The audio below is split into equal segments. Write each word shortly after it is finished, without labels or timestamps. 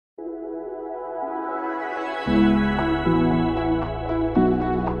Hello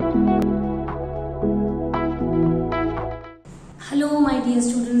my dear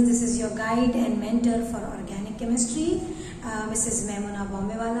students, this is your guide and mentor for organic chemistry, Mrs. Maimuna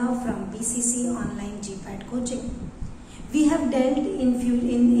Bombewala from BCC online GPAT coaching. We have dealt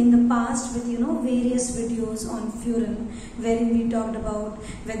in the past with various videos on furan, wherein we talked about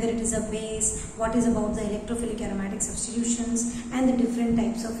whether it is a base, what is about the electrophilic aromatic substitutions and the different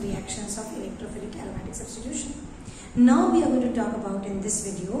types of reactions of electrophilic aromatic substitution. Now we are going to talk about in this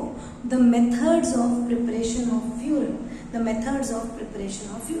video the methods of preparation of furan.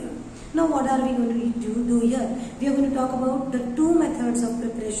 Now what are we going to do here? We are going to talk about the two methods of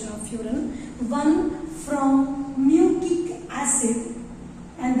preparation of furan. One from mucic acid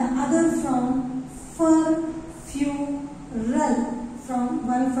and the other from furfural.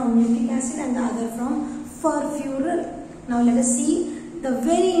 One from mucic acid and the other from furfural. Now let us see the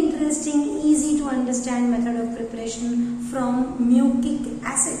very interesting, easy to understand method of preparation from mucic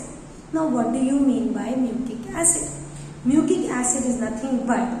acid. Now what do you mean by mucic acid? Mucic acid is nothing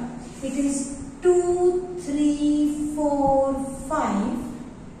but it is 2, 3, 4, 5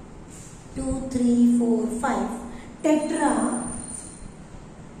 tetra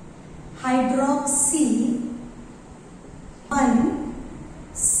hydroxy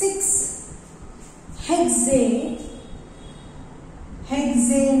 1,6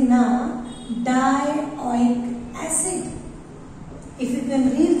 hexana dioic acid. If you can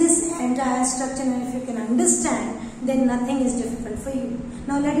read this entire structure and if you can understand, then nothing is difficult for you.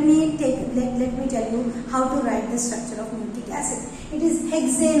 Now let me tell you how to write the structure of mucic acid. It is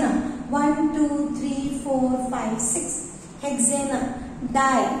hexana 1, 2, 3, 4, 5, 6. Hexana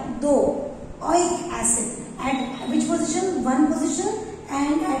dioic acid at which position? One position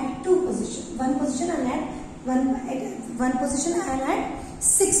and at two position. One position and at one position and at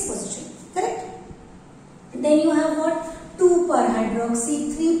 6 position. Correct? Then you have what? 2 per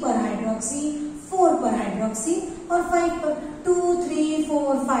hydroxy, 3 per hydroxy, 4 per hydroxy or 5 per 2, 3,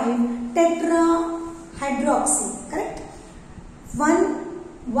 4, 5 tetrahydroxy. Correct?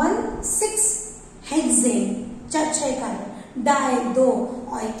 1,6 hexane, 6 carbon,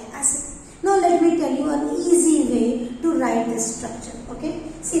 dioic acid. Now let me tell you an easy way to write this structure. Okay?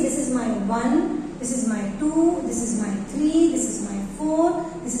 See, this is my 1, this is my 2, this is my 3, this is my 4,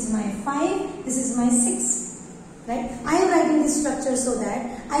 this is my 5, this is my 6. Right? I am writing this structure so that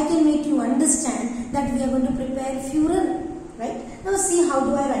I can make you understand that we are going to prepare furan. Right? Now see, how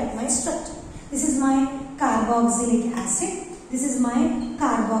do I write my structure? This is my carboxylic acid. This is my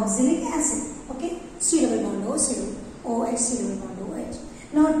carboxylic acid. Okay? C double bond O, C double OH, C double bond OH.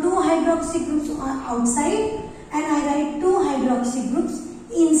 Now 2 hydroxy groups are outside and I write 2 hydroxy groups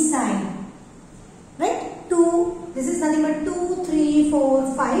inside. Right? 2, this is nothing but 2, 3,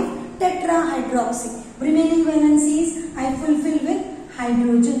 4, 5 tetrahydroxy. Remaining valencies I fulfill with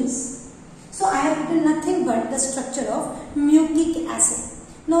hydrogens. So I have written nothing but the structure of mucic acid.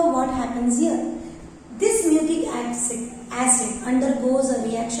 Now what happens here? This mucic acid undergoes a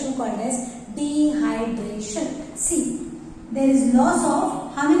reaction called as dehydration. See, there is loss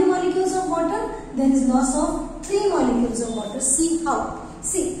of how many molecules of water? There is loss of 3 molecules of water. See how?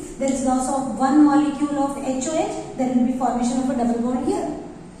 See, there is loss of 1 molecule of HOH. There will be formation of a double bond here.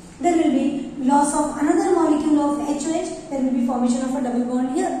 There will be loss of another molecule of HOH. There will be formation of a double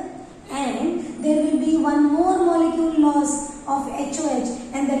bond here. And there will be one more molecule loss of HOH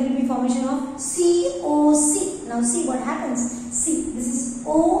and there will be formation of COC. Now see what happens. See, this is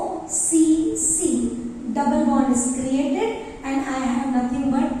OCC. Double bond is created and I have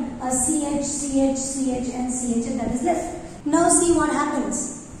nothing but a CH, CH, CH and CH that is left. Now see what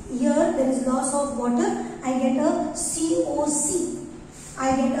happens. Here there is loss of water. I get a COC.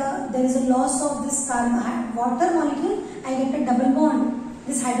 There is a loss of this water molecule. I get a double bond.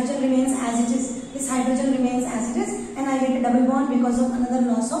 This hydrogen remains as it is. This hydrogen remains as it is and I get a double bond because of another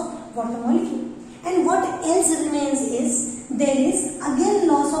loss of water molecule. And what else remains is, there is again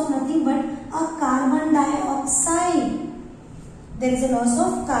loss of nothing but a carbon dioxide. There is a loss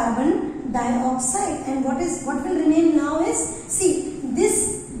of carbon dioxide and what will remain now is, see,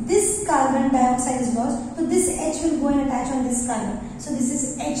 this carbon dioxide is lost, so this H will go and attach on this carbon. So this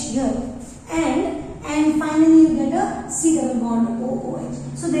is H here and finally you get a C double bond OOH.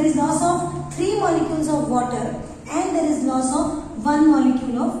 So there is loss of 3 molecules of water and there is loss of 1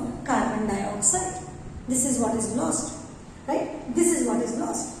 molecule of carbon dioxide. This is what is lost. Right? This is what is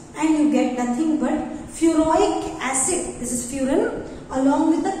lost. And you get nothing but furoic acid. This is furan along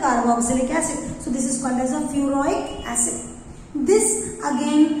with the carboxylic acid. So this is called as a furoic acid. This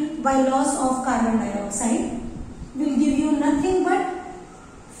again by loss of carbon dioxide will give you nothing but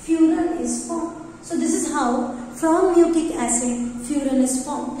furan is formed. So this is how how from mucic acid furan is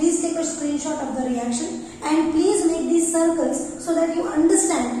formed. Please take a screenshot of the reaction and please make these circles so that you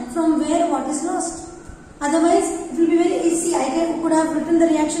understand from where what is lost. Otherwise, it will be very easy. I could have written the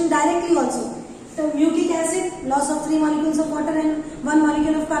reaction directly also. So mucic acid, loss of 3 molecules of water and 1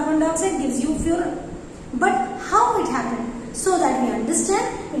 molecule of carbon dioxide gives you furan. But how it happened? So that we understand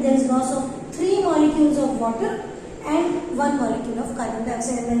that there is loss of 3 molecules of water and 1 molecule of carbon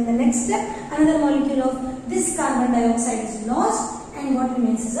dioxide. And then in the next step, another molecule of this carbon dioxide is lost and what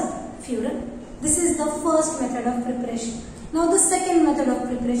remains is a furan. This is the first method of preparation. Now the second method of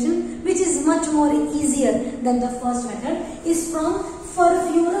preparation, which is much more easier than the first method, is from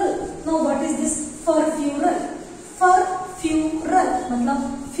furfural. Now what is this furfural? Furfural मतलब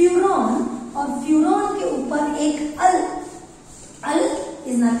furan और furan के ऊपर एक al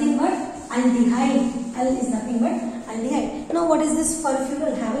is nothing but aldehyde. Al is nothing but aldehyde. Now what is this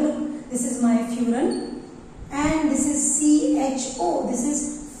furfural? Have a look. This is my furan and this is CHO. This is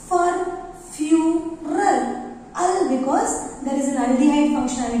furfural. Al because there is an aldehyde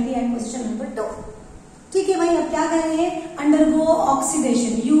functionality at position number 2. ठीक है भाई, अब क्या करेंगे? Undergo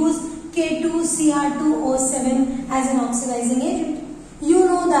oxidation. Use K2Cr2O7 as an oxidizing agent. You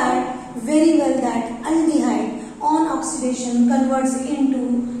know that very well that aldehyde on oxidation converts into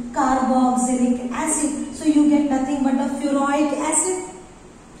carboxylic acid. So you get nothing but a furic acid.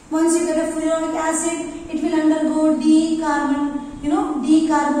 Once you get a furic acid, it will undergo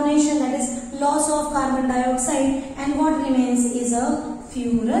decarbonation, that is loss of carbon dioxide, and what remains is a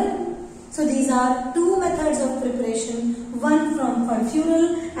furan. So these are two methods of preparation, one from furfural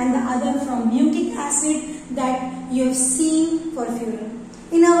and the other from mucic acid that you have seen for furan.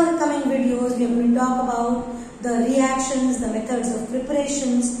 In our coming videos, we are going to talk about the reactions, the methods of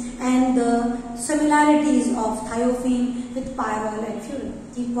preparations and the similarities of thiophene with pyrrole and furan.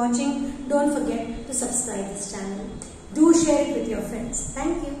 Keep watching. Don't forget to subscribe this channel. Do share it with your friends.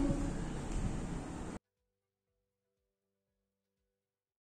 Thank you.